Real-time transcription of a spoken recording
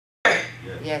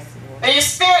Yes. And your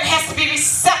spirit has to be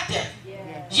receptive.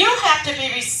 Yes. You have to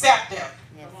be receptive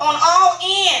Yes. on all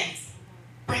ends.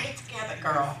 Bring it together,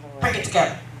 girl. Bring it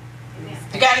together.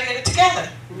 You got to get it together.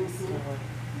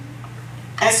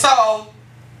 And so,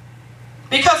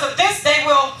 because of this, they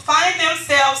will find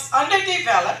themselves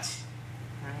underdeveloped,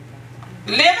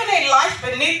 living a life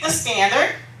beneath the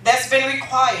standard that's been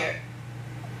required.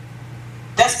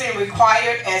 That's been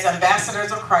required as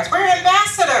ambassadors of Christ. We're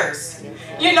ambassadors.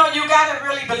 You know, you got to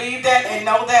really believe that and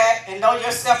know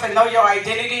yourself and know your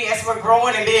identity as we're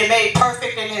growing and being made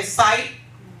perfect in His sight.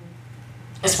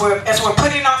 As we're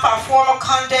putting off our formal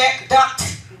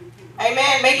conduct,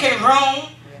 amen, making room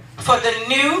for the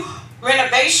new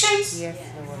renovations. Yes.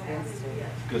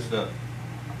 Good stuff.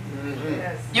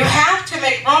 You have to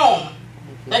make room.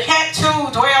 They can't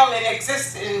two dwell and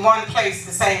exist in one place,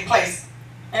 the same place.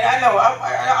 And I know,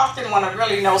 I often want to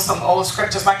really know some old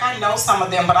scriptures. Like I know some of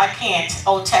them, but I can't,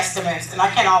 Old Testaments, and I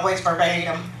can't always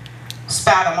verbatim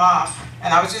spout them off.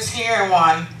 And I was just hearing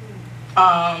one,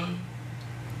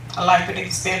 a life beneath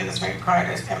the standard that's being required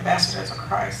as ambassadors of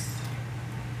Christ.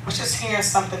 I was just hearing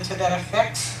something to that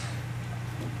effect.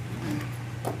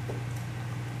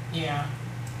 Yeah.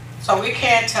 So we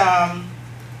can't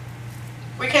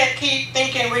keep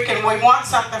thinking we want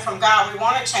something from God. We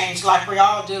want to change like we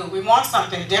all do. We want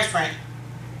something different,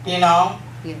 you know.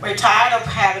 Yes. We're tired of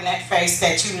having that face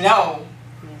that you know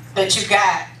that you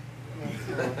got.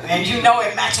 And you know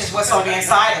it matches what's on the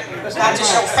inside of you. It's not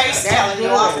just your face telling you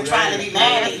off and trying to be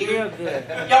mad at you.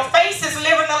 Your face is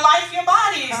living the life your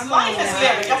body's life is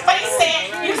living. Your face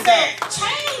saying, you said,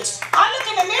 change. I look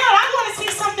in the mirror, I want to see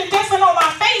something different on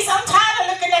my face. I'm tired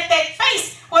of looking at that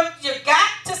face. Well, you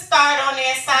got to start on the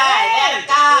inside. Let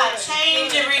God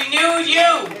change and renew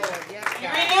you.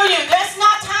 Renew you. There's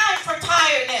not time for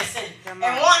tiredness and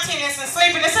wantingness and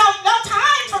sleepiness. No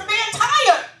time for being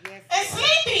tired and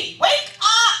sleepy. Wake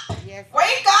up.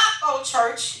 Wake up, oh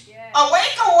church.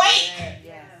 Awake, awake.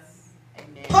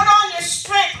 Put on your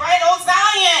strength, right, oh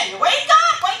Zion. Wake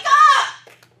up, wake up.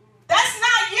 That's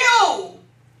not you.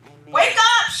 Wake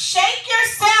up, shake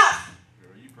yourself.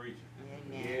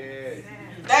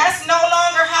 That's no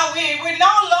longer how we're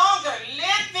no longer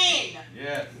living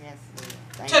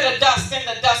to the dust and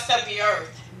the dust of the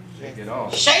earth. Shake it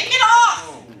off. Shake it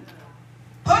off.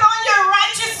 Put on your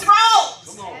righteous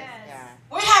robes.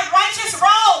 We have righteous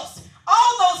robes.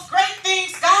 All those great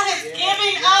things God is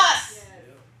giving us.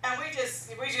 And we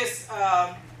just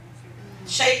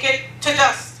shake it to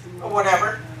dust or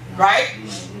whatever, right?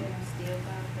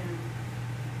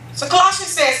 So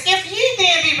Colossians says, if ye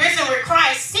then be risen with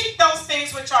Christ, seek those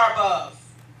things which are above.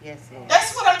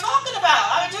 That's what I'm talking about.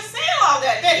 I was just saying all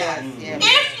that, didn't I?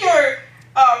 If you're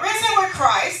risen with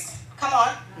Christ, come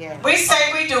on. We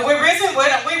say we do. We're risen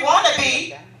with Him. We want to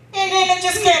be. And then it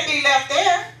just can't be left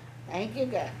there. Thank you,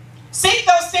 God. Seek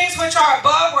those things which are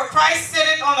above, where Christ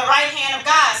sitteth on the right hand of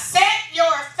God. Set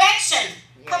your affection.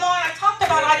 Come on, I talked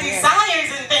about our desires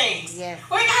and things.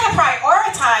 We got to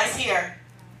prioritize here,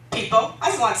 people. I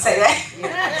just want to say that.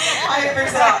 I didn't bring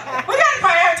it up. We got to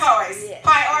prioritize.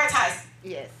 Prioritize.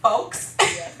 Folks.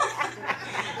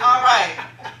 All right.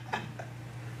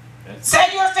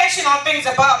 Set your affection on things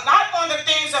above, not on the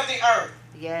things of the earth.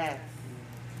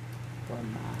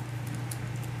 Come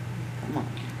on.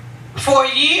 For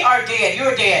ye are dead.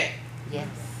 You're dead. Yes.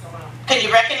 Can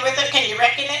you reckon with it? Can you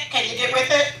reckon it? Can you get with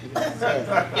it?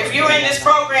 If you're in this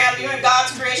program, you're in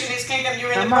God's creation, His kingdom,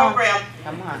 you're in the program.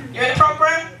 Come on. You're in the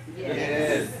program?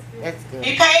 Yes. That's good.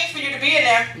 He paid for you to be in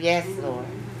there. Yes, Lord.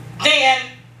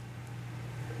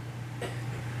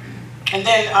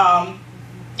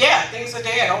 Yeah, things are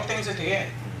dead. All things are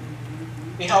dead.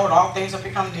 Behold, all things have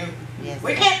become new. Yes.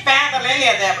 We can't fathom any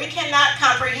of that. We cannot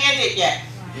comprehend it yet.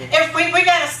 If we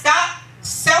got to stop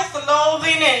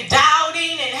self-loathing and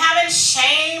doubting and having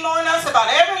shame on us about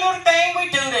every little thing we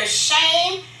do. There's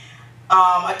shame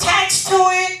attached to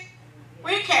it.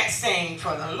 We can't sing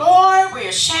for the Lord. We're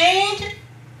ashamed.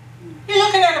 You're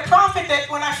looking at a prophet that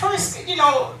when I first,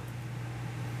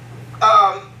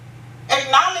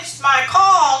 acknowledged my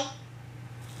call,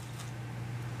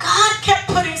 God kept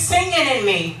putting singing in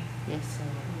me. Yes, sir.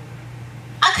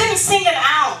 I couldn't sing an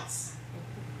ounce.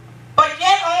 But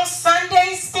yet on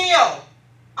Sundays still,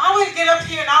 I would get up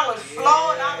here and I would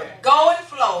flow and I would go and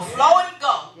flow and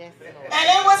go. Yes, and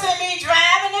it wasn't me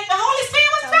driving it. The Holy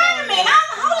Spirit was driving me. And I'm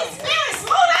the Holy Spirit,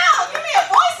 slow down. Give me a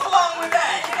voice along with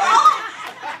that,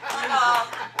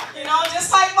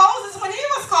 just like Moses when he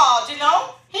was called,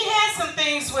 he had some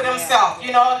things with himself,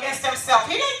 against himself.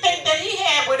 He didn't think that he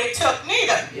had what it took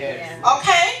neither. Yes.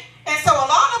 Okay? And so a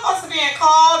lot of us are being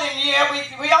called, and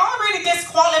we already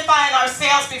disqualifying ourselves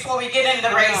ourselves before we get in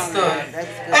the race good. That's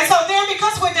good. And so then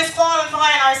because we're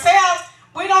disqualifying ourselves,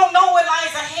 we don't know what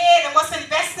lies ahead and what's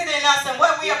invested in us and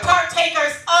what we are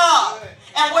partakers of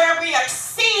and where we are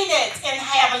seated in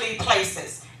heavenly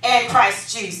places in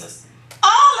Christ Jesus.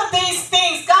 All of these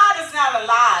things, God is not a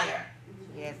liar.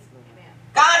 Yes, Lord.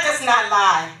 God does not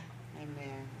lie.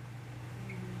 Amen.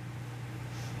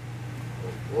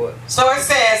 So it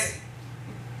says,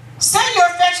 set your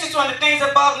affections on the things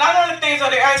above, not on the things of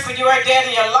the earth, for you are dead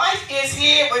and your life is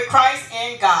hid with Christ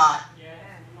in God.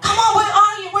 Come on, where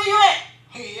are you? Where you at?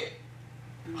 Here.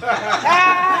 Hey,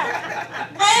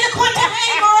 LaQuenta,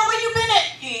 hey, girl, where you been at?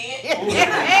 Here.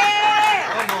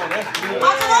 Come on, that's good.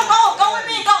 Oh, come on, go with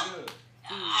me, go.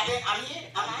 I'm here,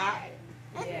 I'm out.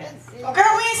 Oh,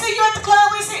 girl, we ain't see you at the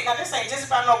club, we see. Now, this ain't just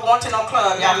about no going to no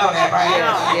club, y'all know that, right?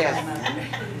 Yes.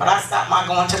 But I stopped my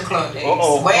going to the club days.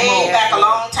 Uh-oh, Way come on. back a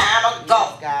long time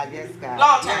ago. God, yes, God.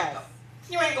 Long time ago.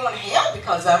 You ain't going to hell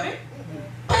because of it.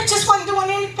 But it just wasn't doing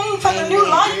anything for the new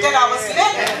life that I was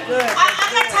living. I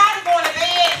got tired of going to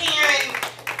bed hearing,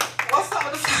 what's some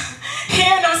of the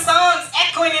hearing those songs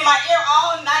echoing in my ear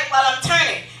all night while I'm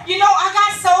turning. You know, I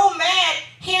got so mad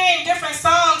hearing different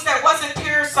songs that wasn't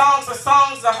pure songs, the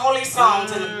songs, the holy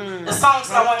songs, and the songs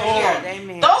that I want to hear.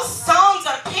 Amen. Those songs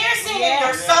are piercing in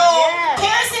your soul,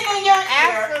 piercing in your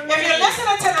ear. If you're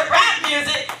listening to the rap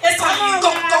music, it's telling you,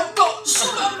 go, go, go,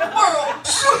 shoot up the world,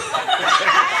 shoot.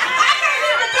 I can't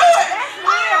even do it.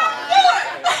 I don't do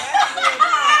it.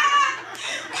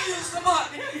 Kill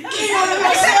somebody, kill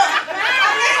myself.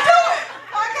 I can't do it.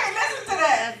 I can't listen to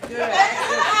that. That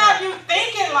doesn't have you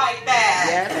thinking like that.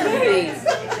 Yes, indeed.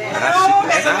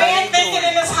 As a man thinking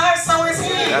in his heart, so is he.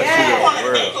 You want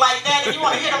to think like that and you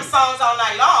want to hear them songs all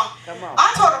night long. Come on.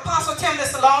 I told Apostle Tim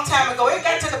this a long time ago. It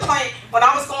got to the point when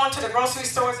I was going to the grocery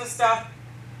stores and stuff,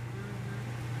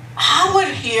 I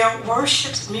would hear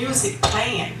worship music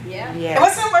playing. Yes. It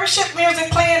wasn't worship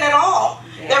music playing at all.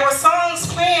 There were songs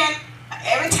playing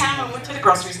every time I went to the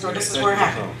grocery store. This is where it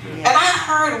happened. And I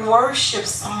heard worship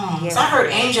songs. Yes. I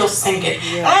heard angels singing.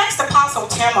 And I asked Apostle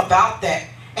Tim about that.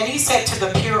 And he said, to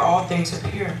the pure, all things are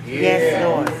pure. Yes,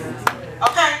 Lord.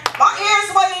 Okay? My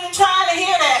ears wasn't even trying to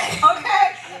hear that.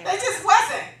 Okay? They just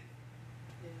wasn't.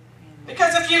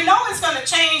 Because if you know it's going to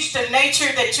change the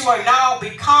nature that you are now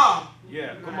become.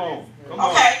 Yeah, come on. Come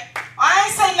on. Okay? I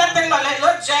ain't say nothing but that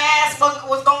little jazz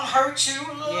was going to hurt you.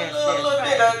 A little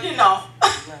bit of, you know.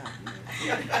 I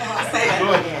say that.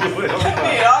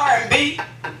 Be R&B.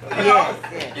 You know,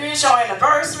 you ain't your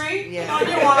anniversary. You know,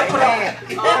 you want to put on.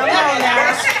 You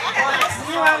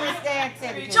understand,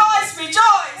 Timothy. Rejoice,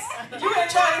 rejoice. You ain't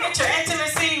trying to get your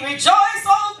intimacy. Rejoice,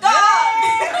 oh God.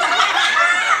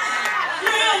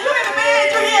 You in the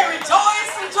bed, you hear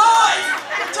rejoice, rejoice.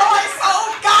 Rejoice,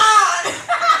 oh God.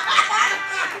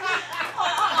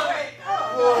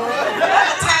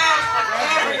 Another time for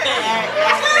everything.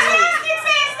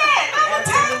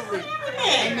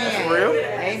 Amen. Real?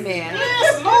 Amen.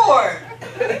 Yes, Lord.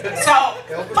 So,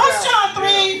 1 John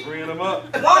 3, Bringing them up.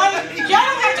 1, y'all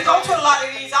don't have to go to a lot of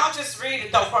these. I'll just read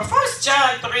it though. For 1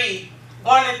 John 3,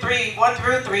 1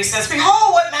 through 3 says,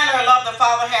 behold what manner of love the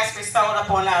Father has bestowed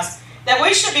upon us, that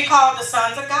we should be called the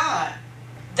sons of God.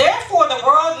 Therefore the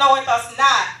world knoweth us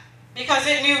not, because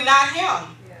it knew not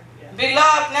him.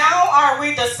 Beloved, now are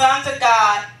we the sons of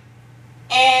God,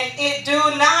 and it do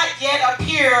not yet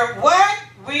appear what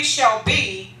we shall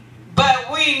be,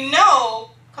 but we know,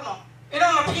 come on, it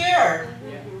don't appear.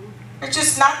 It's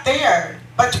just not there.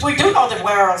 But we do know the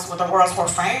worlds were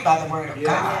framed by the word of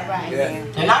God.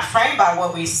 They're not framed by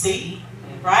what we see,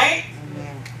 right?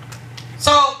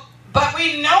 So, but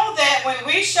we know that when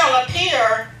we shall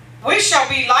appear, we shall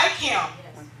be like him.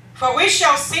 For we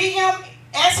shall see him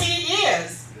as he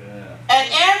is. And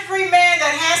every man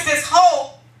that has this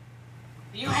hope,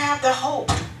 you have the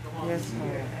hope. Yes,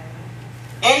 Lord.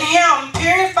 In him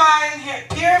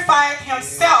purified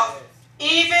himself,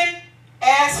 even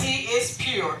as he is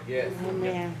pure. Yes.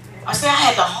 Amen. I said I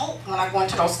had the hope when I go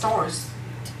into those stores.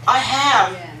 I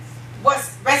have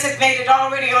what's resonated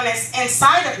already on this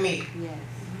inside of me. Yes.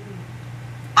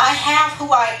 I have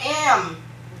who I am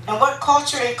and what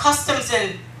culture and customs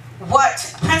and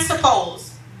what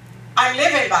principles I'm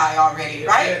living by already,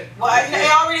 right? Well,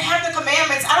 I already have the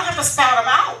commandments. I don't have to spout them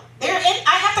out.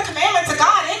 I have the commandments of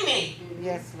God in me.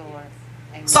 Yes, Lord.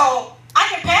 Amen. So I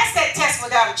can pass that test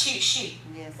without a cheat sheet.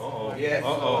 Yes. Uh-oh. Yes.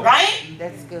 Uh-oh. Right?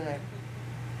 That's good.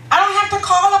 I don't have to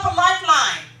call up a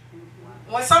lifeline.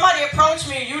 When somebody approached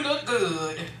me, you look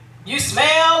good. You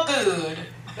smell good.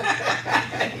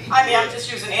 I mean, I'm just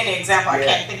using any example. I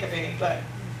can't think of any, but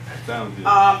Sounds good.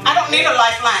 I don't need a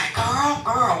lifeline.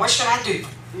 Girl, what should I do?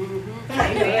 I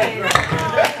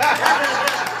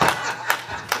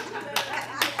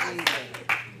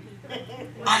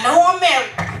know I'm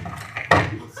married.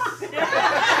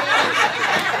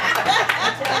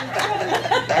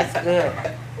 That's good.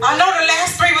 I know the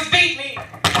last three was beat me.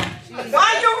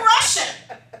 Why you rushing?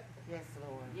 Yes,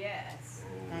 Lord. Yes.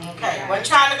 Okay, wasn't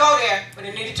trying to go there, but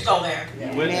it needed to go there.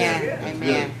 Amen.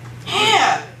 Amen.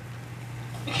 Yeah.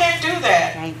 You can't do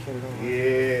that. Thank you, Lord.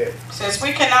 Yeah. Says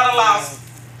we cannot allow. Yes.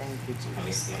 Thank you, Let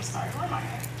me Jesus. see, I'm sorry, where am I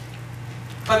at?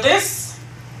 For this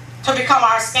to become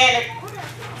our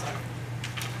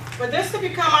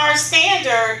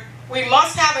standard, we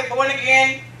must have a born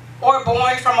again or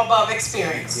born from above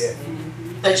experience. Yeah.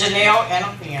 The Janelle and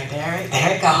Athea, there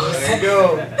it goes. There you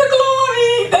go. The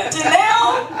glory, the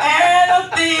Janelle and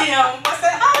Athea. What's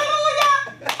that? Hallelujah,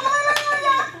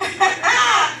 hallelujah.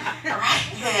 Right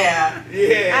there.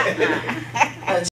 Yeah.